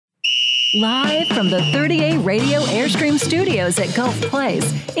Live from the 30A Radio Airstream Studios at Gulf Place,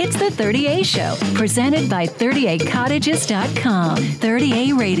 it's the 30A Show, presented by 30acottages.com.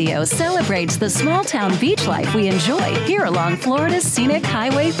 30A Radio celebrates the small-town beach life we enjoy here along Florida's scenic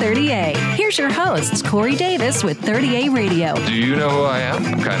Highway 30A. Here's your hosts, Corey Davis with 30A Radio. Do you know who I am?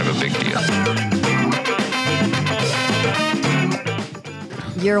 I'm kind of a big deal.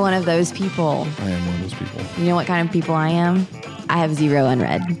 You're one of those people. I am one of those people. You know what kind of people I am? I have 0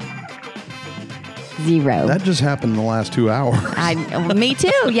 unread. 0. That just happened in the last 2 hours. Me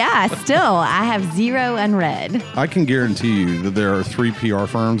too. Yeah, still. I have 0 unread. I can guarantee you that there are 3 PR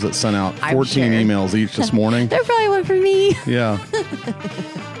firms that sent out 14 emails each this morning. There probably one for me. Yeah.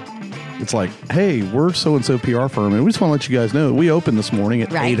 It's like, hey, we're so-and-so PR firm, and we just want to let you guys know that we opened this morning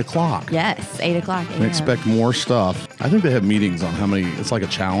at 8 o'clock. Yes, 8 o'clock. And expect more stuff. I think they have meetings on how many. It's like a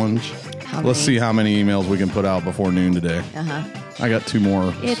challenge. Let's see how many emails we can put out before noon today. Uh-huh. I got 2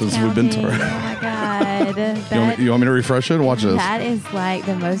 more since we've been to. Oh my God! you want me to refresh it? Watch this. That is like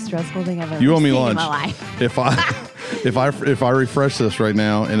the most stressful thing I've ever seen in lunch. my life. If I refresh this right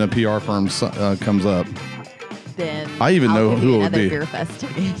now and a PR firm comes up, then I even know who it would be. Beer Fest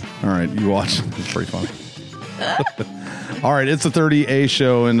ticket. All right, you watch. It's pretty funny. All right, it's the 30A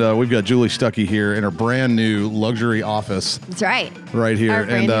show, and we've got Julie Stuckey here in her brand new luxury office. That's right. Right here. Our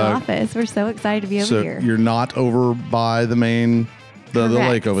brand new office. We're so excited to be over here. So you're not over by the main, the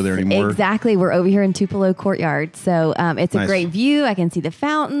lake over there anymore. Exactly. We're over here in Tupelo Courtyard. So it's a great view. I can see the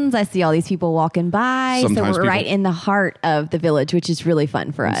fountains. I see all these people walking by. Sometimes so we're right in the heart of the village, which is really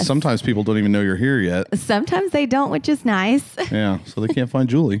fun for us. Sometimes people don't even know you're here yet. Sometimes they don't, which is nice. Yeah, so they can't find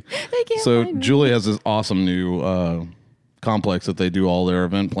Julie. They can't find me. Julie has this awesome new complex that they do all their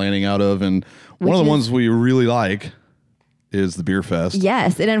event planning out of, and one of the ones we really like is the Beer Fest.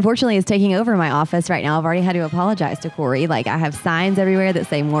 Yes, it unfortunately is taking over my office right now. I've already had to apologize to Corey. Like, I have signs everywhere that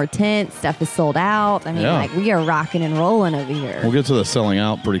say more tents, stuff is sold out. I mean, like, we are rocking and rolling over here. We'll get to the selling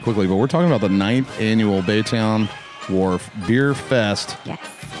out pretty quickly, but we're talking about the 9th annual Baytowne Wharf Beer Fest. Yes.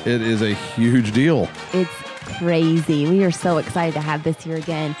 It is a huge deal. It's crazy. We are so excited to have this here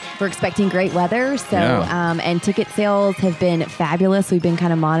again. We're expecting great weather, so and ticket sales have been fabulous. We've been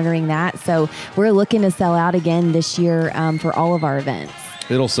kind of monitoring that, so we're looking to sell out again this year for all of our events.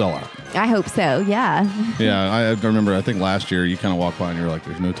 It'll sell out. I hope so, yeah. Yeah, I remember, I think last year you kind of walked by and you're like,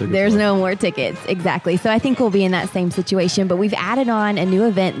 there's no tickets. There's no more tickets, exactly. So I think we'll be in that same situation, but we've added on a new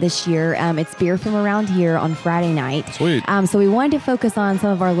event this year. It's Beer From Around Here on Friday night. Sweet. So we wanted to focus on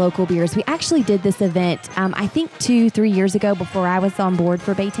some of our local beers. We actually did this event, I think 2-3 years ago before I was on board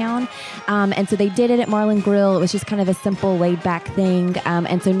for Baytowne. And so they did it at Marlin Grill. It was just kind of a simple laid-back thing.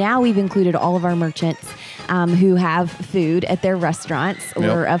 And so now we've included all of our merchants who have food at their restaurants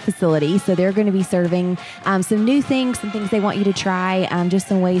or a facility. So they're going to be serving some new things, some things they want you to try, just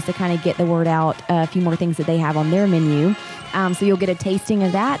some ways to kind of get the word out, a few more things that they have on their menu. So you'll get a tasting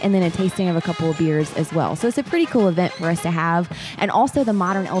of that and then a tasting of a couple of beers as well. So it's a pretty cool event for us to have. And also the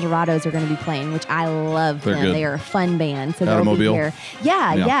Modern Eldorados are going to be playing, which I love them. Good. They are a fun band. So they'll be here.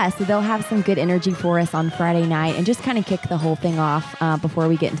 Yeah. So they'll have some good energy for us on Friday night and just kind of kick the whole thing off before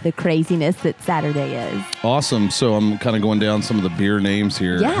we get into the craziness that Saturday is. Awesome. So I'm kind of going down some of the beer names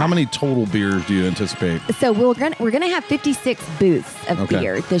here. Yeah. How many total beers do you anticipate? So we're gonna have 56 booths of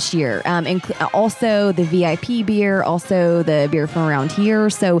beer this year. Also the VIP beer, also the beer from around here.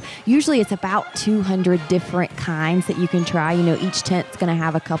 So usually it's about 200 different kinds that you can try. You know, each tent's going to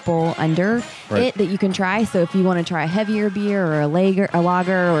have a couple under it that you can try. So if you want to try a heavier beer or a lager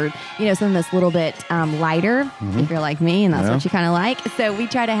or, you know, something that's a little bit lighter, if you're like me and that's what you kind of like. So we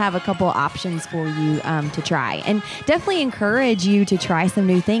try to have a couple options for you to try, and definitely encourage you to try some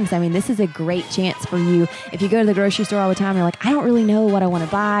new things. I mean, this is a great chance for you. If you go to the grocery store all the time, you're like, I don't really know what I want to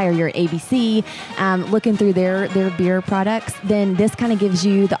buy, or you're at ABC looking through their beer products, then this kind of gives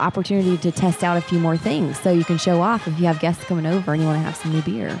you the opportunity to test out a few more things so you can show off if you have guests coming over and you want to have some new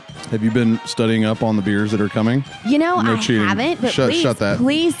beer. Have you been studying up on the beers that are coming? You know, no I cheating. haven't, but shut that.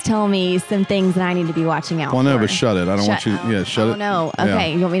 Please tell me some things that I need to be watching out for. Well, no, but shut it. I don't want you. Yeah, shut it. Oh, no. Okay.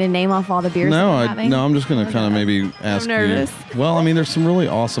 Yeah. You want me to name off all the beers No, that we're having? I'm just going to kind of maybe ask I'm nervous. you. Well, I mean, there's some really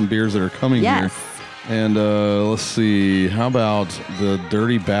awesome beers that are coming here. And let's see. How about the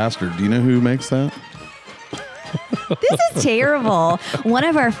Dirty Bastard? Do you know who makes that? This is terrible. One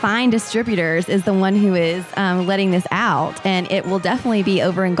of our fine distributors is the one who is letting this out, and it will definitely be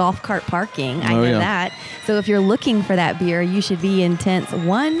over in golf cart parking. I know that. So if you're looking for that beer, you should be in tents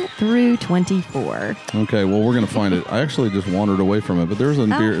 1 through 24. Okay, well, we're going to find it. I actually just wandered away from it, but there's a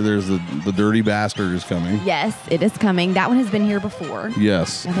beer. There's the Dirty Bastard is coming. Yes, it is coming. That one has been here before.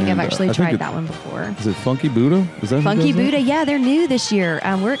 Yes. I think I've actually tried that one before. Is it Funky Buddha? Is that Funky Buddha? Yeah, they're new this year.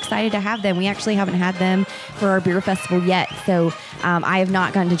 We're excited to have them. We actually haven't had them for our beer festival yet, so I have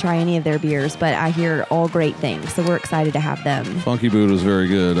not gotten to try any of their beers, but I hear all great things, so we're excited to have them. Funky Buddha is very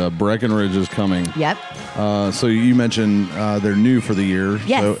good. Breckenridge is coming. Yep. So you mentioned they're new for the year.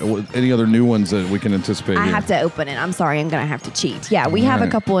 Yes. So any other new ones that we can anticipate? I have to open it. I'm sorry. I'm going to have to cheat. Yeah, we have a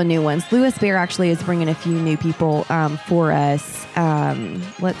couple of new ones. Lewis Beer actually is bringing a few new people for us.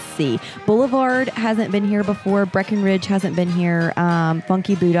 Let's see. Boulevard hasn't been here before. Breckenridge hasn't been here.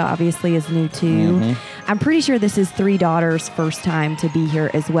 Funky Buddha obviously is new too. Mm-hmm. I'm pretty sure this is Three Daughters' first time to be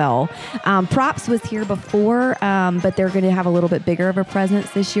here as well. Props was here before, but they're going to have a little bit bigger of a presence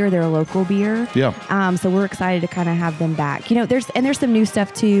this year. They're a local beer. Yeah. So we're excited to kind of have them back. You know, there's some new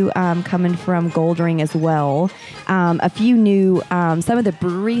stuff too coming from Gold Ring as well. A few new, some of the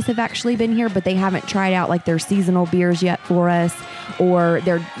breweries have actually been here, but they haven't tried out like their seasonal beers yet for us, or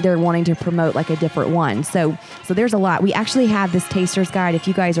they're wanting to promote like a different one. So there's a lot. We actually have this taster's guide. If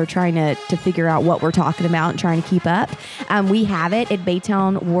you guys are trying to figure out what we're talking about and trying to keep up, we have it at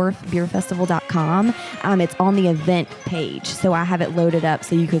BaytowneWharfBeerFestival.com. It's on the event page. So I have it loaded up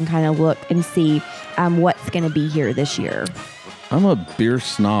so you can kind of look and see what's going to be here this year. I'm a beer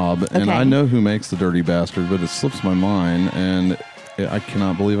snob, and I know who makes the Dirty Bastard, but it slips my mind, and I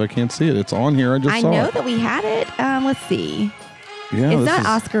cannot believe I can't see it. It's on here. I saw it. I know that we had it. Let's see. Yeah, it's not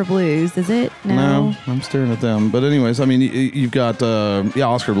Oscar Blues, is it? No, I'm staring at them. But anyways, I mean, you've got,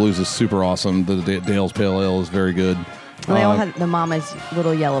 Oscar Blues is super awesome. The Dale's Pale Ale is very good. Well, they all had the Mama's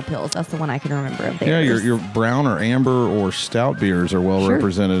little yellow pills. That's the one I can remember of theirs. Yeah, your brown or amber or stout beers are well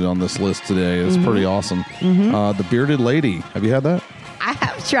represented on this list today. It's pretty awesome. Mm-hmm. The Bearded Lady. Have you had that? I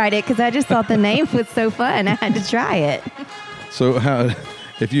have tried it because I just thought the name was so fun. I had to try it. So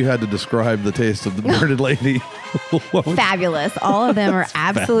if you had to describe the taste of the Bearded Lady... Fabulous. All of them are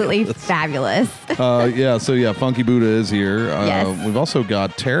absolutely fabulous. Funky Buddha is here. Yes. We've also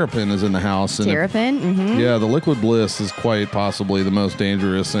got Terrapin is in the house. Terrapin? Mm-hmm. Yeah, the Liquid Bliss is quite possibly the most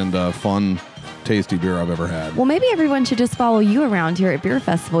dangerous and fun, tasty beer I've ever had. Well, maybe everyone should just follow you around here at Beer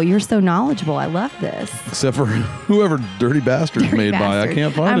Festival. You're so knowledgeable. I love this. Except for whoever Dirty Bastard's made by. I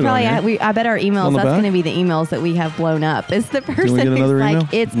can't find it. I bet our emails, that's going to be the emails that we have blown up. It's the person who's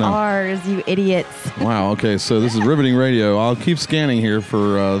like, it's ours, you idiots. Wow, okay, so this is Riveting Radio. I'll keep scanning here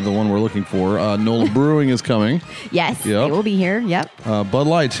for the one we're looking for. NOLA Brewing is coming. Yes, it will be here. Yep. Bud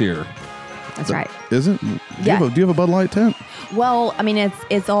Light's here. That's right. Isn't? Yeah. Do you have a Bud Light tent? Well, I mean,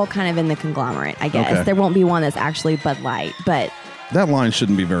 it's all kind of in the conglomerate, I guess. Okay. There won't be one that's actually Bud Light, but... That line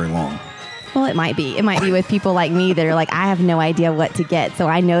shouldn't be very long. Well, it might be. It might be with people like me that are like, I have no idea what to get, so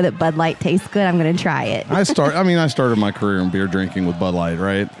I know that Bud Light tastes good. I'm going to try it. I started my career in beer drinking with Bud Light,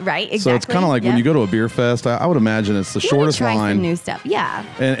 right? Right, exactly. So it's kind of like when you go to a beer fest, I would imagine it's the shortest line. Try some new stuff, yeah.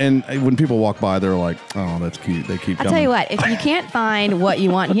 And when people walk by, they're like, oh, that's cute. They keep coming. I'll tell you what, if you can't find what you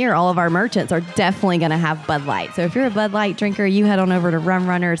want here, all of our merchants are definitely going to have Bud Light. So if you're a Bud Light drinker, you head on over to Rum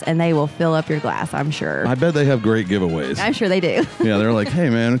Runners, and they will fill up your glass, I'm sure. I bet they have great giveaways. I'm sure they do. Yeah, they're like, hey,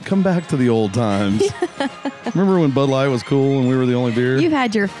 man, come back to the old times. Remember when Bud Light was cool and we were the only beer? You've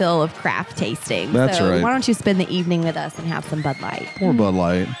had your fill of craft tasting. That's right. Why don't you spend the evening with us and have some Bud Light? Or Bud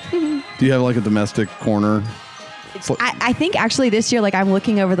Light. Do you have like a domestic corner? I think actually this year, like I'm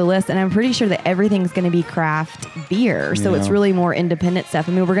looking over the list and I'm pretty sure that everything's going to be craft beer. So it's really more independent stuff.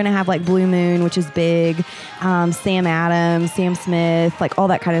 I mean, we're going to have like Blue Moon, which is big, Sam Adams, Sam Smith, like all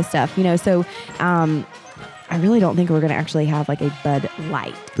that kind of stuff, you know. So I really don't think we're going to actually have like a Bud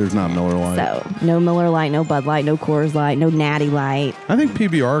Light. There's not Miller Lite. So no Miller Lite, no Bud Light, no Coors Light, no Natty Light. I think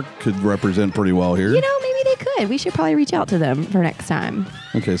PBR could represent pretty well here. You know, maybe they could. We should probably reach out to them for next time.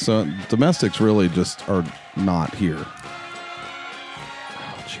 Okay, so domestics really just are not here.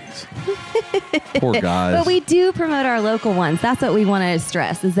 Poor guys. But we do promote our local ones. That's what we want to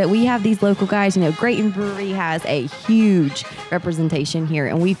stress, is that we have these local guys. You know, Grayton Brewery has a huge representation here,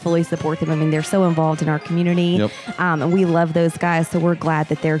 and we fully support them. I mean, they're so involved in our community, and we love those guys, so we're glad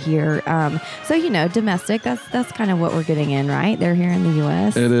that they're here. So, you know, domestic, that's kind of what we're getting in, right? They're here in the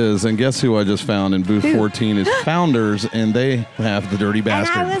U.S. It is, and guess who I just found in booth 14 is Founders, and they have the Dirty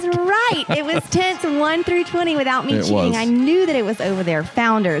Bastard. And I was right. right. It was tents 1 through 20 without me cheating. I knew that it was over there.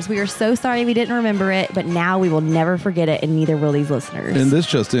 Founders. We are so sorry we didn't remember it, but now we will never forget it, and neither will these listeners. And this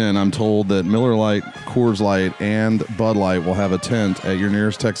just in, I'm told that Miller Lite, Coors Light, and Bud Light will have a tent at your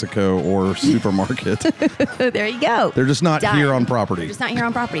nearest Texaco or supermarket. There you go. They're just not here on property. They're just not here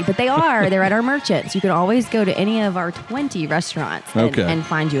on property, but they are. They're at our merchants. You can always go to any of our 20 restaurants and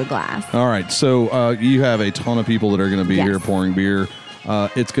find you a glass. All right. So you have a ton of people that are going to be here pouring beer.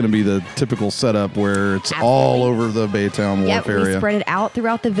 It's going to be the typical setup where it's all over the Baytowne Wharf area. We spread it out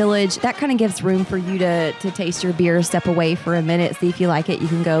throughout the village. That kind of gives room for you to taste your beer, step away for a minute, see if you like it. You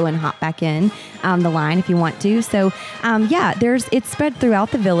can go and hop back in the line if you want to. So, it's spread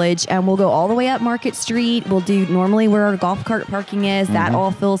throughout the village, and we'll go all the way up Market Street. We'll do normally where our golf cart parking is. That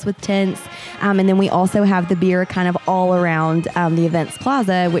all fills with tents. And then we also have the beer kind of all around the events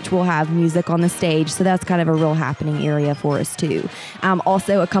plaza, which will have music on the stage. So that's kind of a real happening area for us too.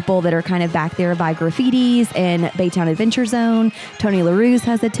 Also a couple that are kind of back there by graffitis and Baytowne Adventure Zone. Tony LaRue's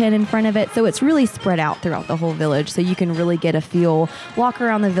has a tent in front of it. So it's really spread out throughout the whole village. So you can really get a feel, walk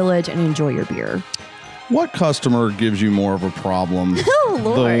around the village and enjoy your beer. What customer gives you more of a problem? Oh,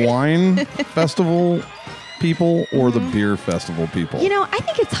 Lord. The wine festival people or the beer festival people? I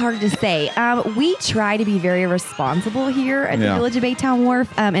think it's hard to say. We try to be very responsible here at the Village of Baytowne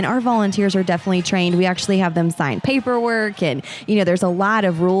Wharf, and our volunteers are definitely trained. We actually have them sign paperwork, and there's a lot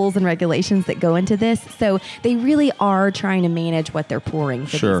of rules and regulations that go into this. So they really are trying to manage what they're pouring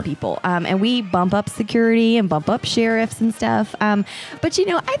for these people. And we bump up security and bump up sheriffs and stuff. But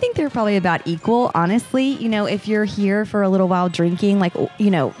I think they're probably about equal, honestly. If you're here for a little while drinking,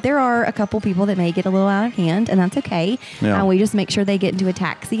 there are a couple people that may get a little out of hand. And that's okay. Yeah. We just make sure they get into a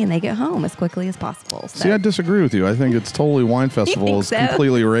taxi and they get home as quickly as possible. So. See, I disagree with you. I think it's totally wine festival is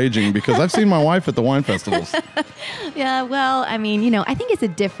completely raging because I've seen my wife at the wine festivals. Yeah, well, I think it's a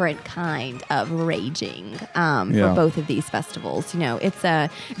different kind of raging for both of these festivals.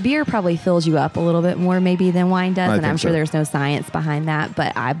 It's beer probably fills you up a little bit more maybe than wine does, and I'm sure there's no science behind that,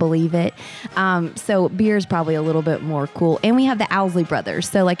 but I believe it. So beer is probably a little bit more cool. And we have the Owsley brothers.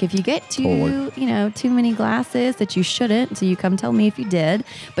 So if you get too many glasses that you shouldn't, so you come tell me if you did.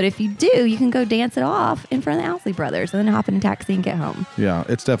 But if you do, you can go dance it off in front of the Owsley brothers and then hop in a taxi and get home. Yeah,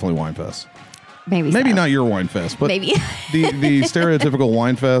 it's definitely wine fest. Maybe not your wine fest, but maybe the stereotypical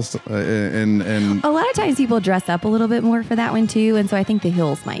wine fest, and a lot of times people dress up a little bit more for that one too, and so I think the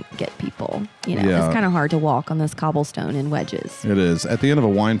hills might get people. It's kind of hard to walk on those cobblestone and wedges. It is. At the end of a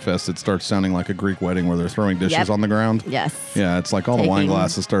wine fest, it starts sounding like a Greek wedding where they're throwing dishes on the ground. Yes. Yeah, it's like all the wine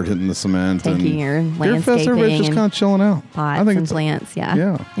glasses start hitting the cement. Taking your landscaping. Beer fest, everybody's just kind of chilling out. Pots and plants.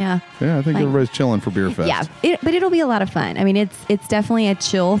 Yeah. I think everybody's chilling for beer fest. Yeah, but it'll be a lot of fun. It's definitely a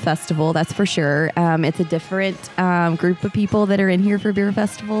chill festival, that's for sure. It's a different group of people that are in here for beer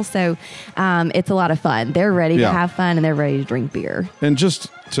festival, so it's a lot of fun. They're ready to have fun and they're ready to drink beer. And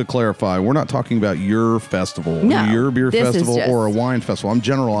just to clarify, we're not talking about your festival, your beer festival, or a wine festival. I'm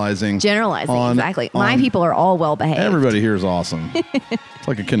generalizing. Exactly. My people are all well behaved. Everybody here is awesome. It's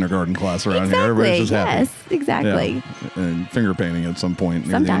like a kindergarten class around here. Everybody's just happy. Yes, exactly. Yeah. And finger painting at some point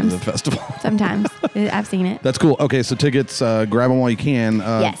near the end of the festival. Sometimes. I've seen it. That's cool. Okay, so tickets, grab them while you can.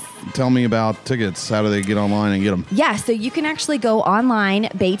 Yes. Tell me about tickets. How do they get online and get them? Yeah, so you can actually go online,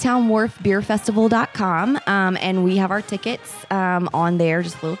 BaytowneWharfBeerFestival.com, and we have our tickets on there,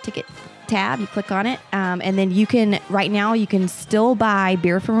 just a little ticket tab. You click on it, and then you can still buy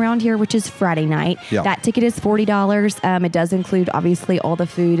beer from around here, which is Friday night. Yep. That ticket is $40. It does include obviously all the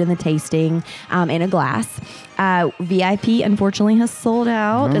food and the tasting in a glass. VIP unfortunately has sold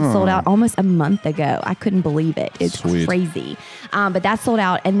out. It sold out almost a month ago. I couldn't believe it. It's crazy. But that's sold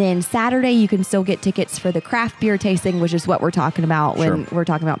out. And then Saturday you can still get tickets for the craft beer tasting, which is what we're talking about when we're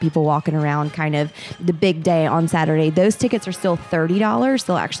talking about people walking around kind of the big day on Saturday. Those tickets are still $30.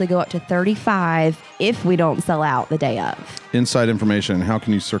 They'll actually go up to $35 if we don't sell out the day of. Inside information, how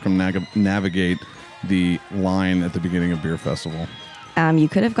can you circumnavigate the line at the beginning of Beer Festival? You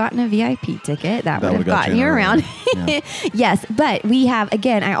could have gotten a VIP ticket. That would have gotten you around. Yeah. Yes, but we have,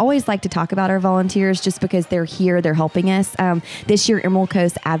 again, I always like to talk about our volunteers just because they're here, they're helping us. This year, Emerald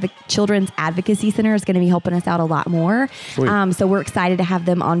Coast Children's Advocacy Center is going to be helping us out a lot more. So we're excited to have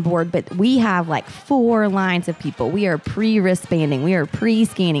them on board. But we have like 4 lines of people. We are pre-wristbanding. We are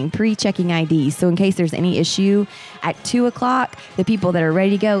pre-scanning, pre-checking IDs. So in case there's any issue at 2 o'clock, the people that are ready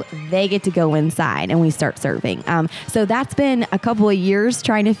to go, they get to go inside and we start serving. So that's been a couple of years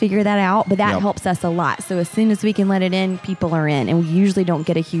trying to figure that out, but that helps us a lot. So as soon as we can can let it in, people are in. And we usually don't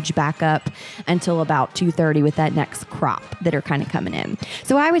get a huge backup until about 2:30 with that next crop that are kind of coming in.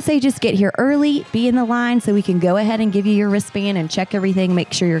 So I would say just get here early, be in the line so we can go ahead and give you your wristband and check everything,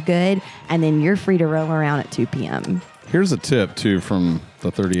 make sure you're good, and then you're free to roll around at 2 p.m. Here's a tip, too, from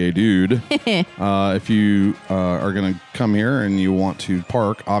the 30A dude. If you are going to come here and you want to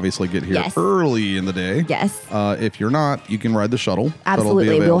park, obviously get here early in the day. Yes. If you're not, you can ride the shuttle.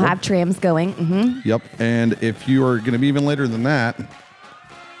 Absolutely. We'll have trams going. Mm-hmm. Yep. And if you are going to be even later than that...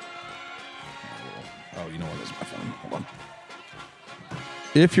 Oh, you know what? That's my phone. Hold on.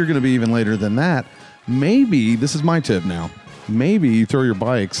 If you're going to be even later than that, maybe, this is my tip now, maybe you throw your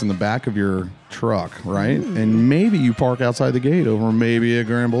bikes in the back of your truck, right? And maybe you park outside the gate over maybe a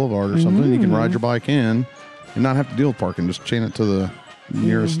Grand Boulevard or something. You can ride your bike in and not have to deal with parking. Just chain it to the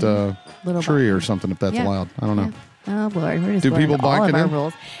nearest tree or something if that's allowed. I don't know. Oh, Lord. We're just Do people all of our in?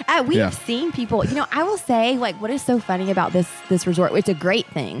 rules. We've seen people, I will say, like, what is so funny about this resort, it's a great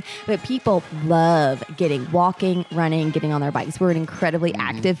thing, but people love walking, running, getting on their bikes. We're an incredibly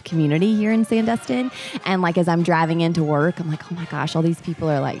active community here in Sandustin. And, like, as I'm driving into work, I'm like, oh, my gosh, all these people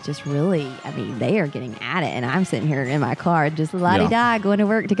are, like, just really, they are getting at it. And I'm sitting here in my car just la-di-da going to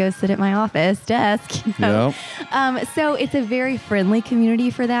work to go sit at my office desk. So it's a very friendly community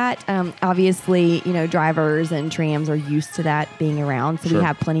for that. Obviously, drivers and trams are used to that being around. So we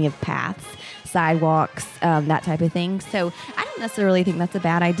have plenty of paths, sidewalks, that type of thing. So I don't necessarily think that's a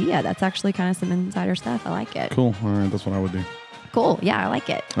bad idea. That's actually kind of some insider stuff. I like it. Cool. All right. That's what I would do. Cool. Yeah, I like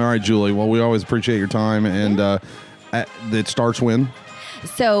it. All right, Julie. Well, we always appreciate your time. And it starts when?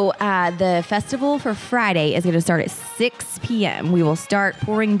 So the festival for Friday is going to start at 6 p.m. We will start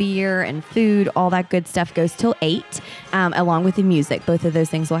pouring beer and food. All that good stuff goes till 8, along with the music. Both of those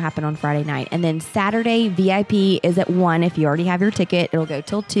things will happen on Friday night. And then Saturday, VIP is at 1. If you already have your ticket, it'll go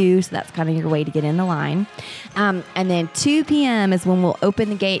till 2. So that's kind of your way to get in the line. And then 2 p.m. is when we'll open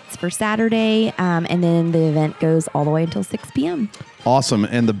the gates for Saturday. And then the event goes all the way until 6 p.m. Awesome.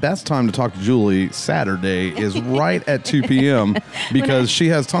 And the best time to talk to Julie Saturday is right at 2 p.m. because she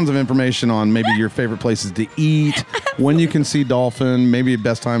has tons of information on maybe your favorite places to eat, when you can see dolphin, maybe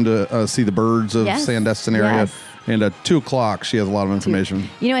best time to see the birds of Sandestin area. Yes. And at 2 o'clock, she has a lot of information.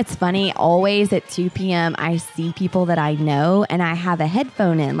 It's funny. Always at 2 p.m., I see people that I know, and I have a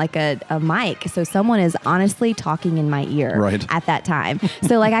headphone in, like a mic. So someone is honestly talking in my ear at that time.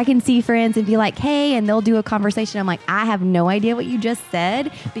 So, like, I can see friends and be like, hey, and they'll do a conversation. I'm like, I have no idea what you just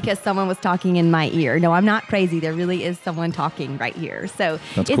said because someone was talking in my ear. No, I'm not crazy. There really is someone talking right here. So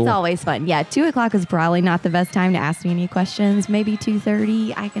it's always fun. Yeah, 2 o'clock is probably not the best time to ask me any questions. Maybe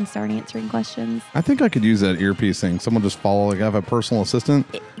 2:30, I can start answering questions. I think I could use that earpiece thing. Someone just follow, like I have a personal assistant.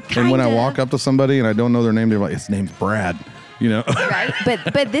 And when I walk up to somebody and I don't know their name, they're like, his name's Brad. Right.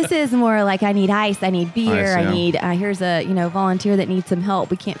 But this is more like I need ice, I need beer, I need, here's a, volunteer that needs some help.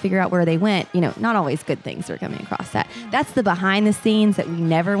 We can't figure out where they went. Not always good things are coming across that. That's the behind the scenes that we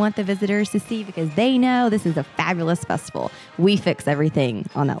never want the visitors to see because they know this is a fabulous festival. We fix everything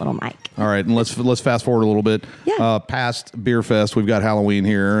on that little mic. All right. And let's fast forward a little bit. Yeah. Past Beer Fest, we've got Halloween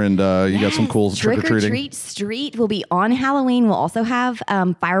here and you got some cool trick-or-treating. Trick-or-treat Street will be on Halloween. We'll also have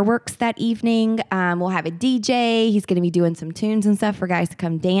fireworks that evening. We'll have a DJ. He's going to be doing some tunes and stuff for guys to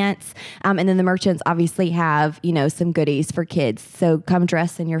come dance. And then the merchants obviously have, some goodies for kids. So come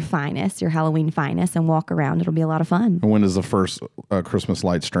dress in your finest, your Halloween finest, and walk around. It'll be a lot of fun. And when does the first Christmas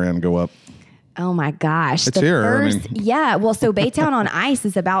light strand go up? Oh my gosh. It's here. Yeah. Well, so Baytowne on Ice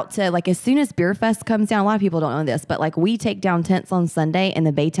is about to, like, as soon as Beer Fest comes down, a lot of people don't know this, but like we take down tents on Sunday and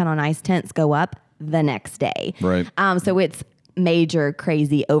the Baytowne on Ice tents go up the next day. Right. So it's major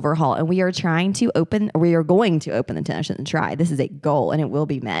crazy overhaul, and we are going to open the tent. I shouldn't try. This is a goal and it will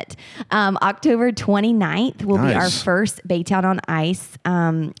be met. October 29th will be our first Baytowne on Ice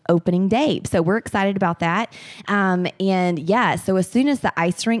opening day, so we're excited about that. So as soon as the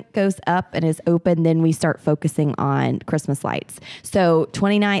ice rink goes up and is open, then we start focusing on Christmas lights. So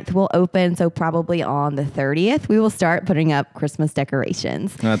 29th will open, so probably on the 30th we will start putting up Christmas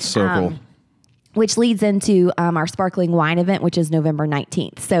decorations. That's so cool. Which leads into our sparkling wine event, which is November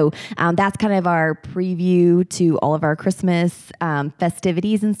 19th. So that's kind of our preview to all of our Christmas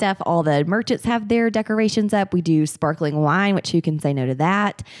festivities and stuff. All the merchants have their decorations up. We do sparkling wine, which who can say no to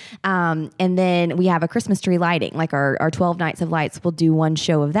that? And then we have a Christmas tree lighting, like our 12 Nights of Lights. We'll do one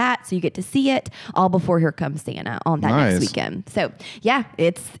show of that, so you get to see it all before Here Comes Santa on that next weekend. So yeah,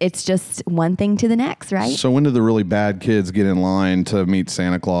 it's just one thing to the next, right? So when do the really bad kids get in line to meet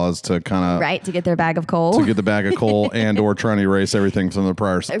Santa Claus to kind of to get get their bag of coal. To get the bag of coal and or trying to erase everything from the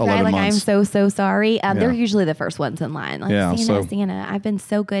prior 11 right, like months. I'm so sorry. They're usually the first ones in line. Like, Santa, I've been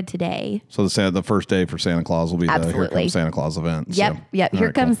so good today. So the first day for Santa Claus will be the Here Comes Santa Claus event. Yep.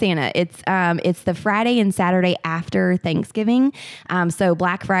 Here Comes Santa. It's the Friday and Saturday after Thanksgiving. So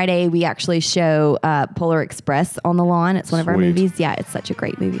Black Friday, we actually show Polar Express on the lawn. It's one of our movies. Yeah, it's such a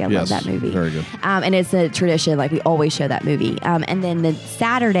great movie. I love that movie. Very good. And it's a tradition. Like, we always show that movie. And then the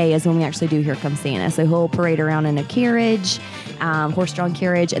Saturday is when we actually do Here Comes Santa. So he'll parade around in a carriage, horse-drawn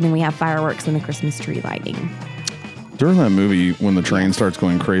carriage, and then we have fireworks and the Christmas tree lighting. During that movie, when the train starts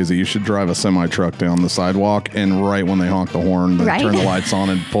going crazy, you should drive a semi-truck down the sidewalk, and right when they honk the horn, turn the lights on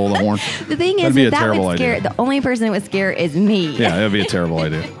and pull the horn. The thing is, that would scare, the only person that would scare is me. Yeah, that'd be a terrible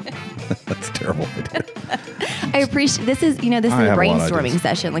idea. That's a terrible idea. I appreciate this is a brainstorming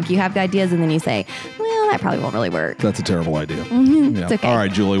session. Like, you have ideas and then you say, well, that probably won't really work. That's a terrible idea. Mm-hmm. Yeah. It's okay. All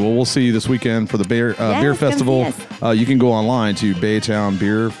right, Julie. Well, we'll see you this weekend for the beer festival. You can go online to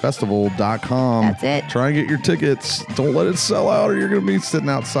BaytowneBeerFestival.com. That's it. Try and get your tickets. Don't let it sell out, or you're going to be sitting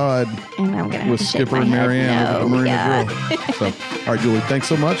outside and I'm gonna with Skipper and Marianne at the Marina Grill. So, all right, Julie. Thanks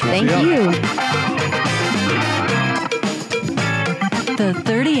so much. Thank you. The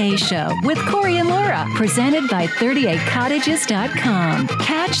 30A Show with Corey and Laura, presented by 38cottages.com.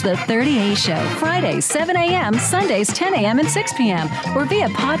 Catch the 30A Show Fridays 7 a.m., Sundays 10 a.m. and 6 p.m. or via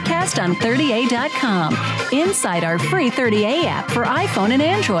podcast on 30A.com. Inside our free 30A app for iPhone and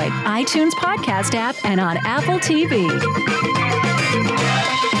Android, iTunes podcast app, and on Apple TV.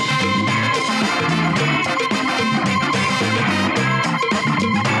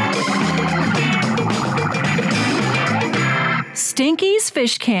 Stinky's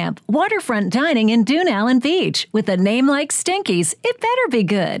Fish Camp, waterfront dining in Dunallen Beach. With a name like Stinky's, it better be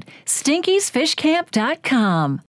good. Stinky'sFishCamp.com.